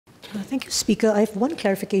Thank you, Speaker. I have one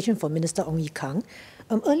clarification for Minister Ong Ye Kung.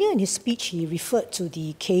 Earlier in his speech, he referred to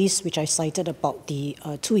the case which I cited about the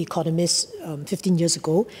two economists 15 years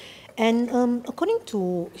ago. And according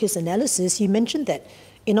to his analysis, he mentioned that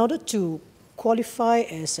in order to qualify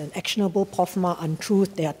as an actionable POFMA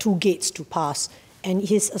untruth, there are two gates to pass. And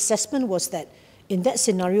his assessment was that in that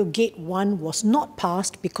scenario, gate 1 was not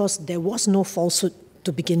passed because there was no falsehood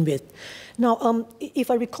to begin with. Now, if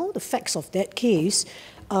I recall the facts of that case,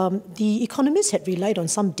 the economists had relied on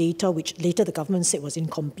some data which later the government said was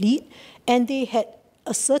incomplete, and they had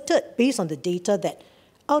asserted, based on the data, that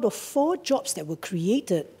out of 4 jobs that were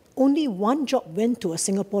created, only 1 job went to a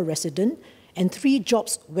Singapore resident and 3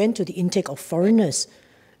 jobs went to the intake of foreigners.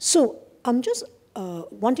 So I'm just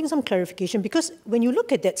wanting some clarification, because when you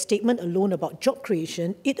look at that statement alone about job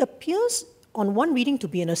creation, it appears on one reading to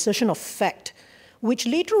be an assertion of fact, which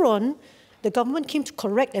later on the government came to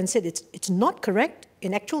correct and said it's not correct.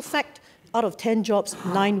 In actual fact, out of 10 jobs,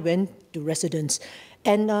 9 went to residents.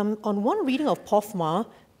 And on one reading of POFMA,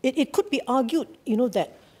 it could be argued,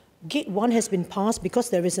 that Gate 1 has been passed because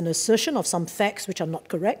there is an assertion of some facts which are not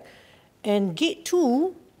correct, and Gate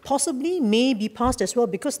 2 possibly may be passed as well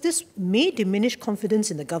because this may diminish confidence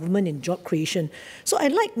in the government in job creation. So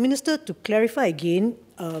I'd like Minister to clarify again,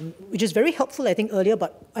 which is very helpful, I think, earlier,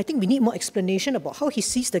 but I think we need more explanation about how he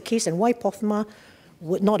sees the case and why POFMA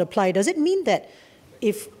would not apply. Does it mean that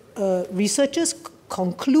if researchers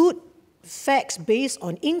conclude facts based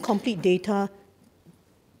on incomplete data,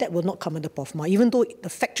 that will not come under POFMA, even though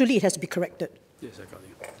factually it has to be corrected? Yes, I got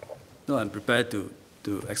you. No, I'm prepared to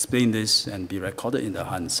explain this and be recorded in the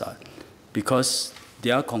Hansard, because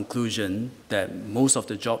their conclusion that most of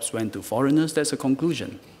the jobs went to foreigners, that's a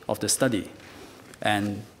conclusion of the study.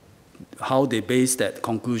 And how they based that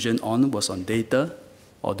conclusion on was on data,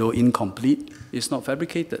 although incomplete, it's not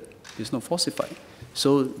fabricated, it's not falsified.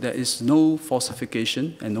 So there is no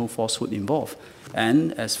falsification and no falsehood involved.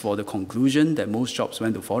 And as for the conclusion that most jobs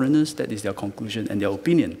went to foreigners, that is their conclusion and their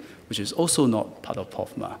opinion, which is also not part of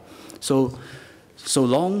POFMA. So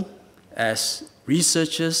long as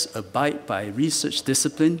researchers abide by research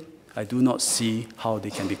discipline, I do not see how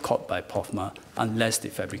they can be caught by POFMA unless they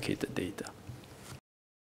fabricated data.